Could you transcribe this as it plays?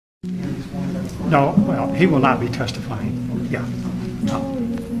No, well, he will not be testifying. Yeah. No.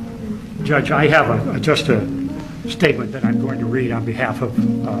 Judge, I have just a statement that I'm going to read on behalf of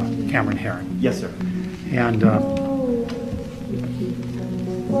Cameron Herrin. Yes, sir. And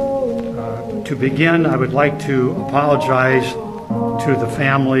to begin, I would like to apologize to the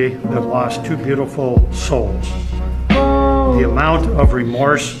family that lost two beautiful souls. The amount of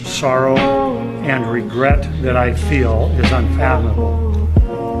remorse, sorrow, and regret that I feel is unfathomable.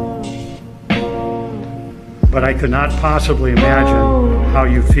 But I could not possibly imagine how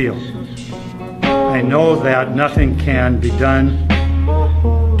you feel. I know that nothing can be done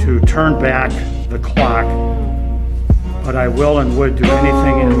to turn back the clock, but I will and would do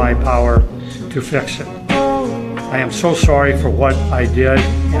anything in my power to fix it. I am so sorry for what I did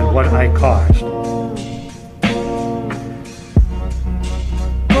and what I caused.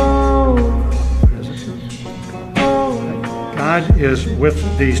 God is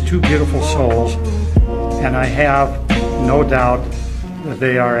with these two beautiful souls, and I have no doubt that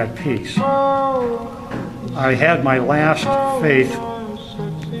they are at peace. I had my last faith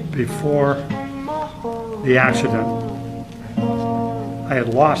before the accident. I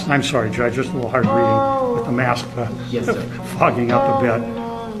had lost, I'm sorry, Judge, just a little hard reading with the mask Yes, sir. fogging up a bit.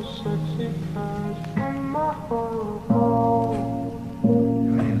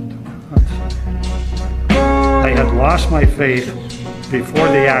 I had lost my faith before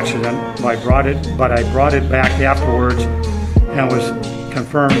the accident, but I brought it back afterwards and was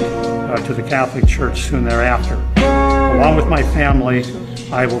confirmed to the Catholic Church soon thereafter. Along with my family,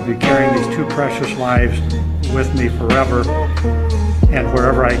 I will be carrying these two precious lives with me forever and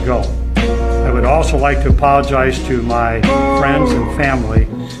wherever I go. I would also like to apologize to my friends and family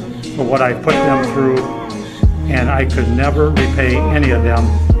for what I put them through, and I could never repay any of them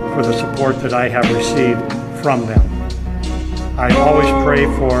for the support that I have received from them. I always pray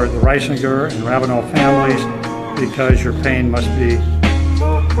for the Reisinger and Ravenel families because your pain must be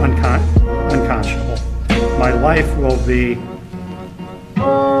unconscionable. My life will be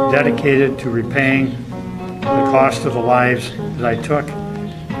dedicated to repaying the cost of the lives that I took,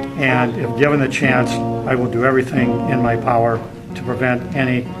 and if given the chance, I will do everything in my power to prevent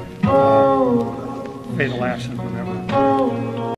any fatal accident.